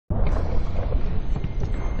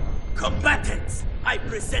Combatants, I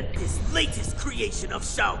present this latest creation of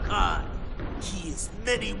Shao Kahn. He is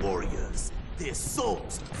many warriors, their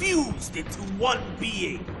souls fused into one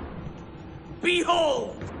being.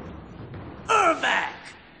 Behold, Ermac!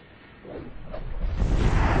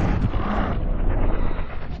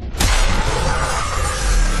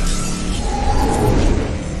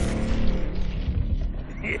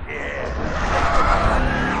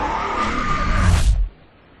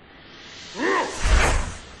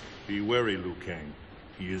 Be wary, Liu Kang.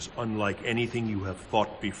 He is unlike anything you have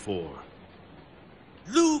fought before.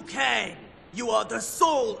 Liu Kang, you are the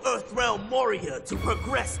sole Earthrealm warrior to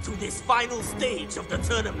progress to this final stage of the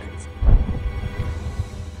tournament.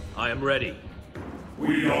 I am ready.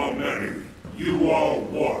 We are many. You are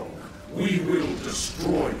one. We will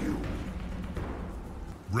destroy you.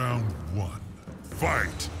 Round 1.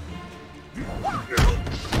 Fight!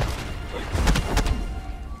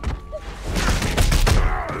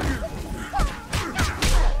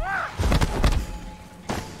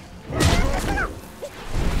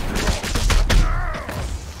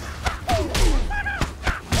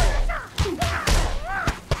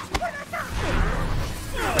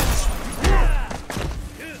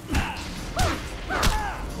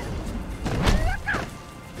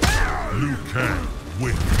 Liu Kang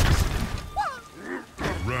wins.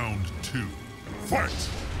 Round 2. Fight!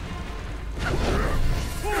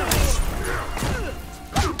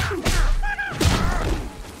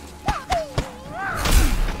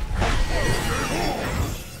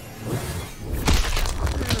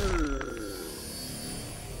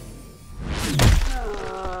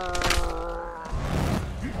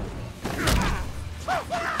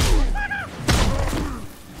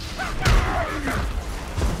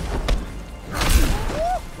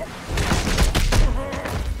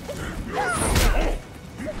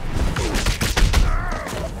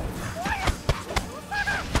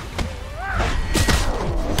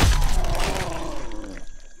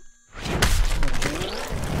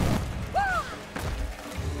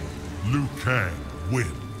 Liu Kang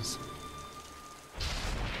wins.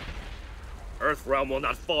 Earthrealm will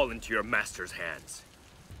not fall into your master's hands.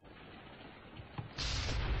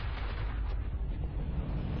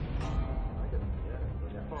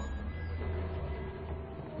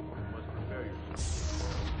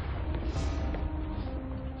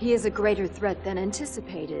 He is a greater threat than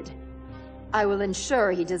anticipated. I will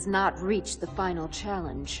ensure he does not reach the final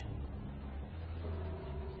challenge.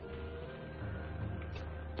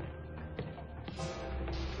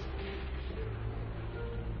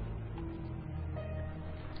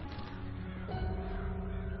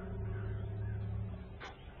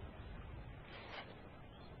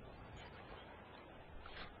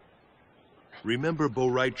 Remember Bo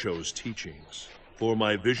Raicho's teachings. For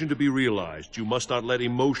my vision to be realized, you must not let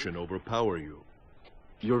emotion overpower you.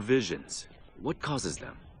 Your visions, what causes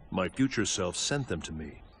them? My future self sent them to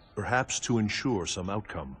me, perhaps to ensure some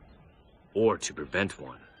outcome. Or to prevent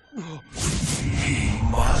one. He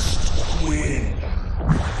must win.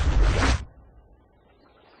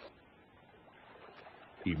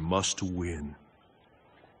 He must win.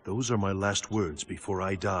 Those are my last words before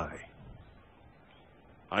I die.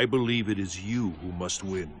 I believe it is you who must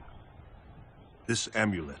win. This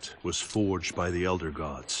amulet was forged by the Elder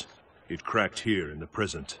Gods. It cracked here in the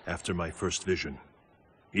present after my first vision.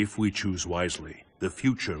 If we choose wisely, the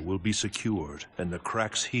future will be secured and the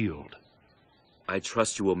cracks healed. I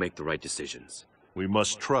trust you will make the right decisions. We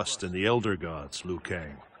must trust in the Elder Gods, Liu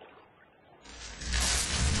Kang.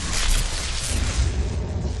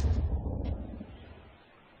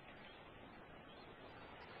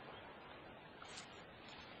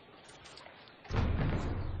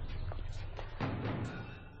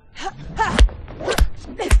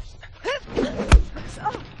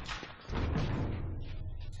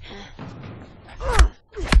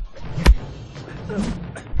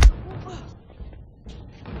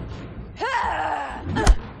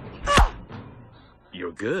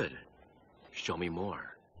 You're good. Show me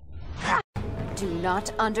more. Do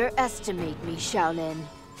not underestimate me, Shaolin.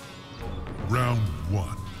 Round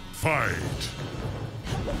 1. Fight!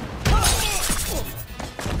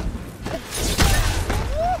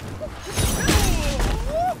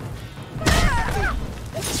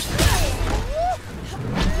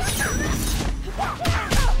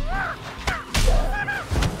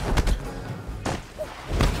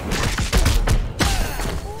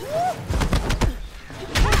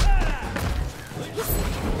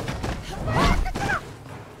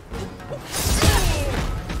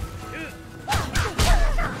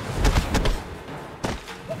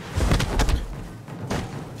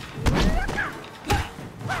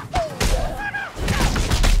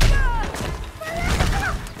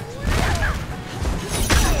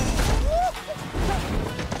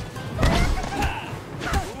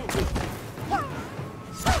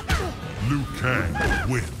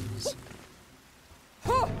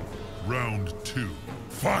 Round 2.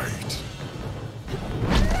 Fight!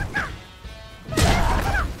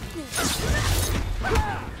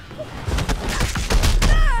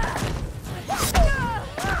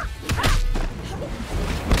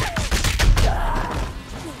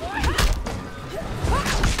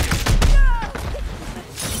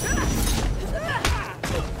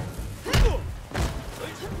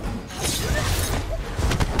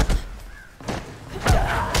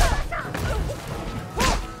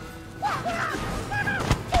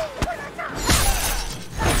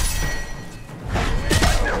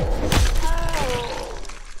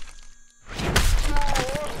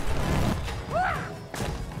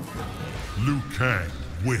 Kang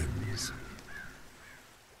wins.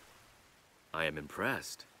 I am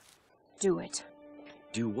impressed. Do it.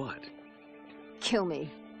 Do what? Kill me.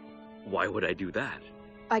 Why would I do that?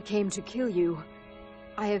 I came to kill you.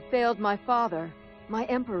 I have failed my father, my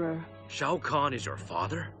emperor. Shao Kahn is your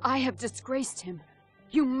father? I have disgraced him.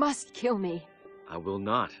 You must kill me. I will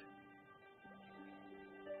not.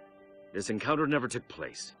 This encounter never took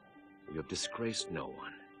place. You have disgraced no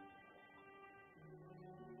one.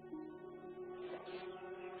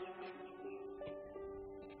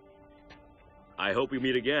 I hope we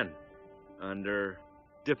meet again, under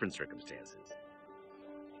different circumstances.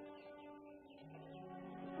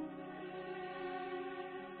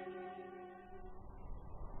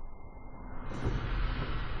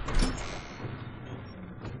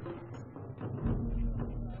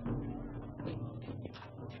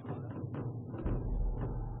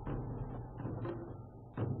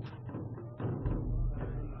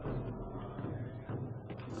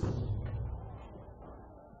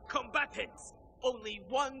 Combatants! Only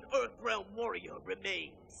one Earthrealm warrior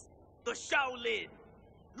remains. The Shaolin,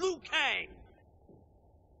 Liu Kang.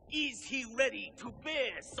 Is he ready to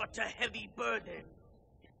bear such a heavy burden?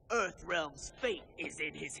 Earthrealm's fate is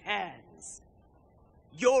in his hands.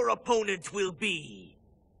 Your opponent will be...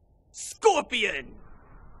 Scorpion!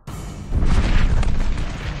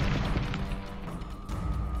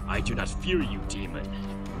 I do not fear you, demon.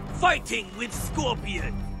 Fighting with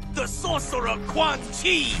Scorpion, the sorcerer Quan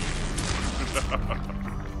Chi!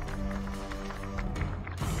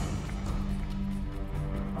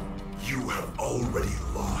 You have already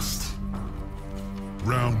lost.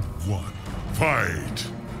 Round 1. Fight!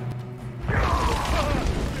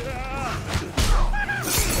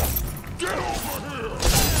 Get over here!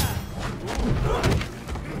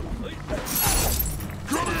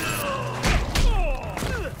 Come here!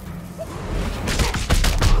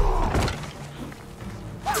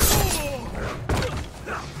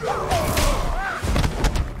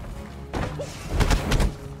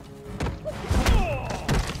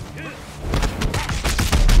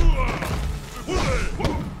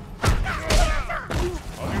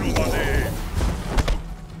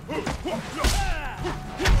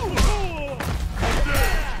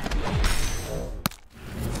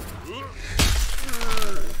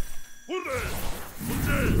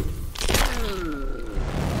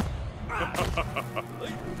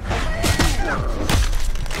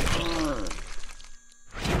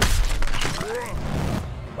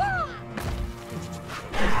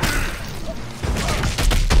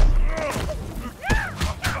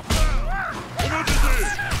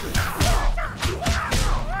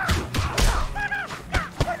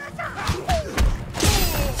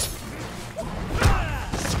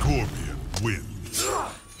 Scorpion wins.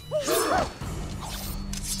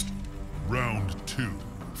 Round 2.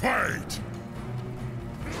 Fight!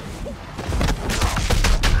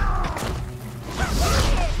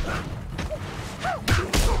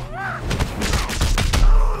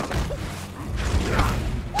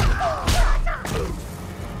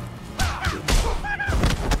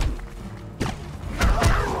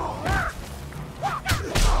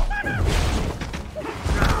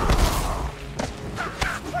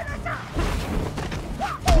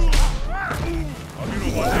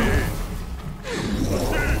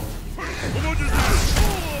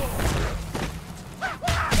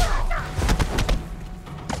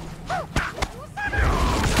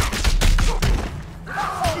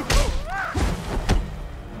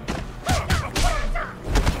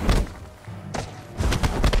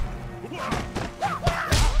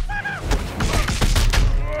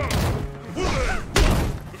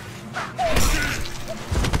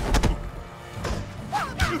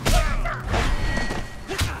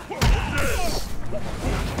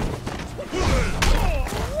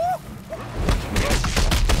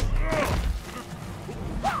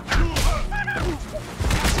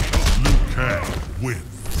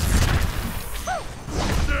 Wins.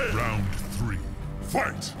 Round 3.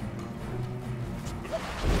 Fight!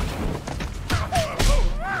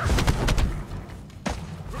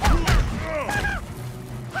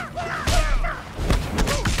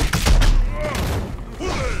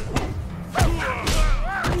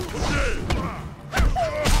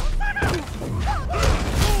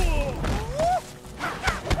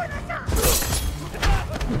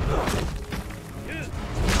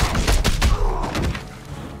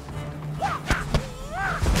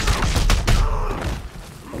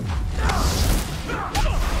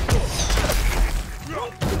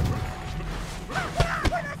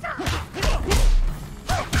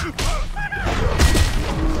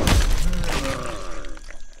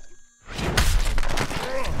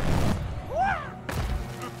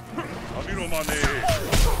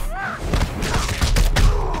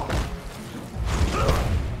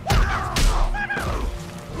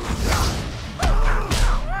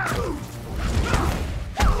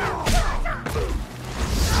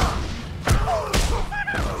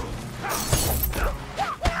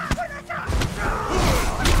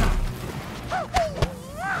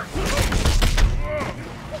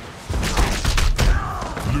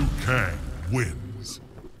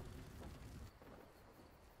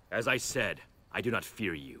 As I said, I do not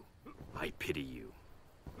fear you. I pity you.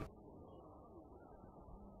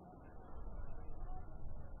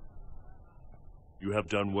 You have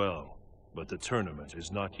done well, but the tournament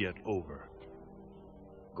is not yet over.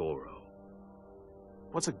 Goro.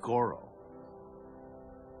 What's a Goro?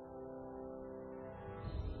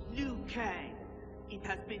 Liu Kang. It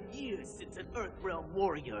has been years since an Earthrealm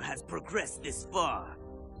warrior has progressed this far.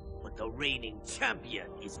 But the reigning champion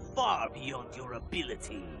is far beyond your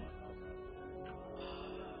ability.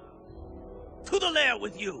 To the lair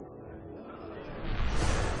with you!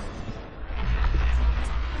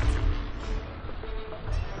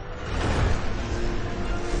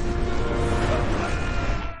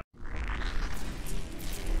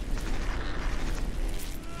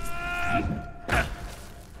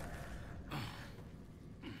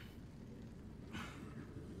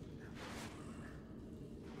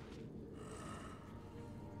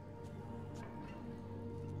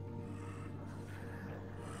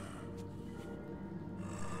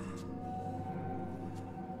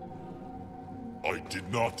 I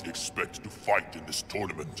did not expect to fight in this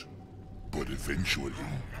tournament. But eventually,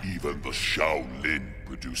 even the Shaolin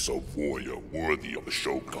produce a warrior worthy of a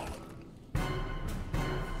Shogun.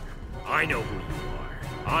 I know who you are.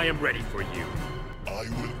 I am ready for you. I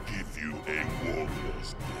will give you a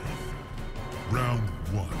warrior's death. Round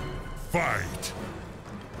 1. Fight!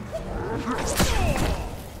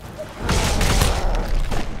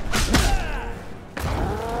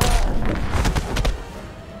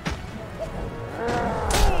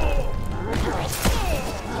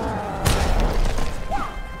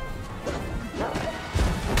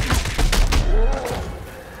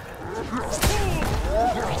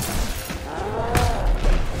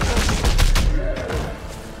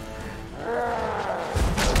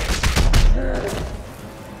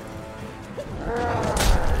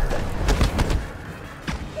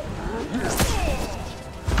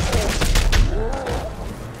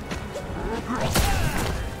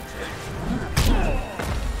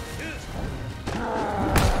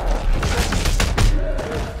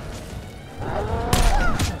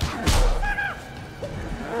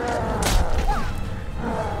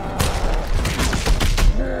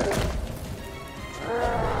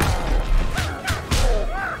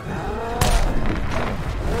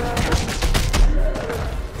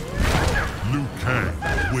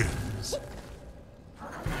 Kang wins.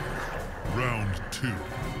 Round 2.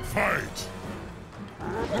 Fight!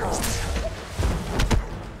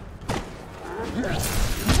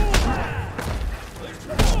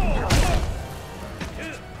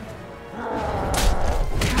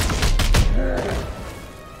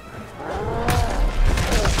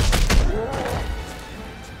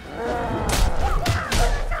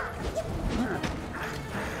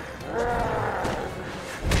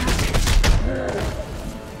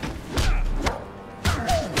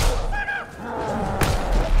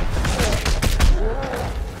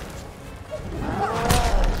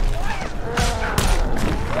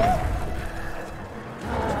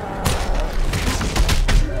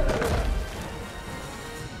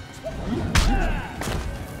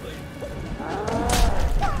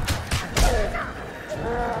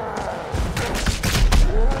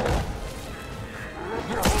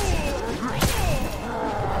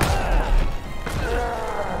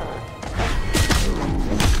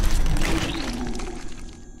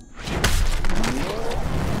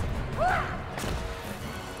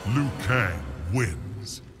 Kang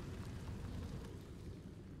wins.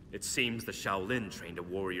 It seems the Shaolin trained a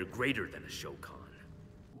warrior greater than a Shogun.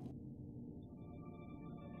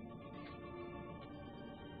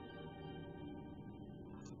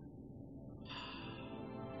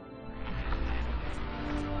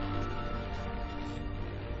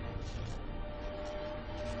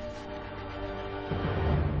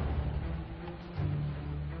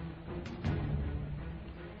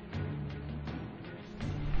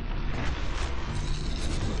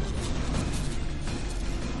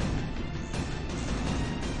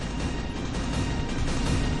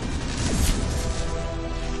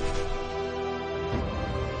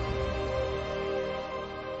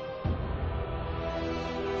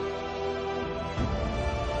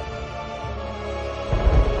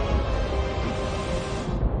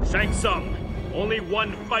 Shang Tsung, only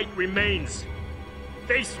one fight remains.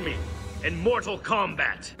 Face me in mortal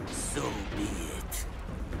combat. So be it.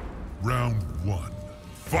 Round 1.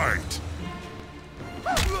 Fight!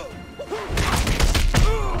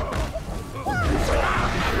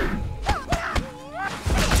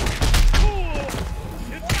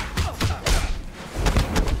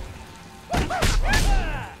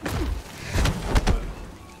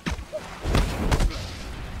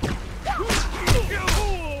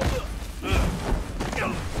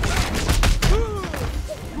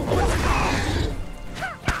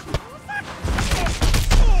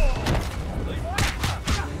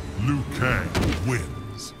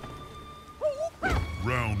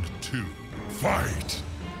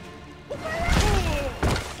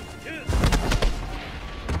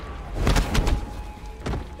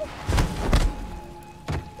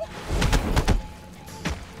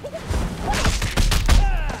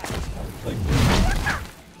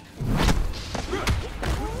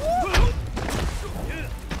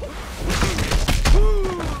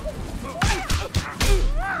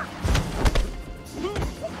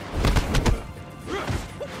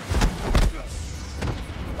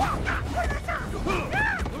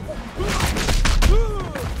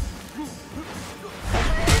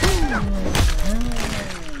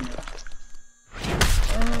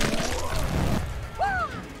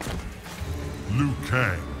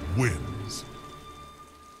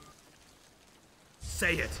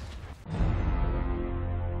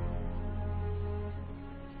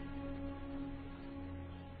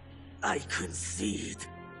 I concede.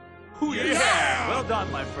 Yeah! Well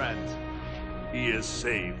done, my friend. He has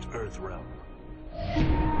saved Earthrealm.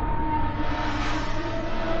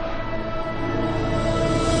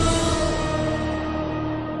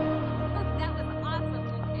 That was awesome,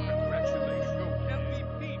 Kang. Congratulations,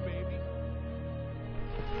 MVP, baby.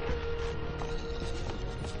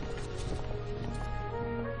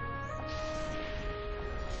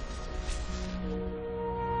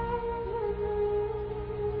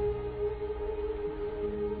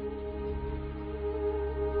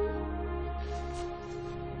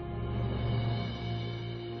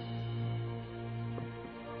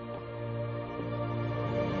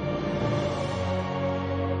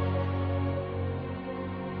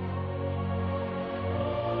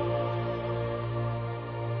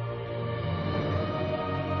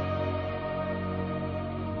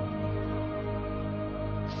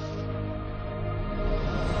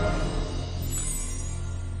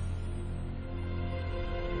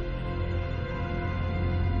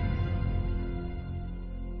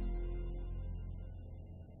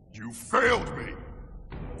 You failed me!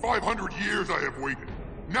 500 years I have waited.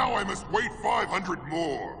 Now I must wait 500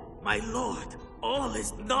 more. My lord, all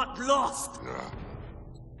is not lost.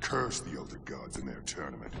 Curse the Elder Gods in their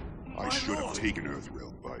tournament. I should have taken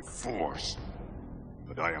Earthrealm by force.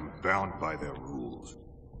 But I am bound by their rules.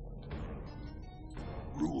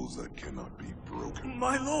 Rules that cannot be broken.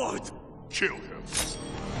 My lord! Kill him.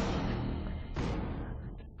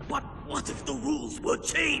 But what if the rules were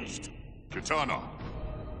changed? Katana.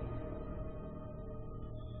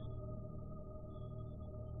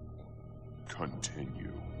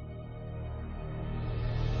 Continue.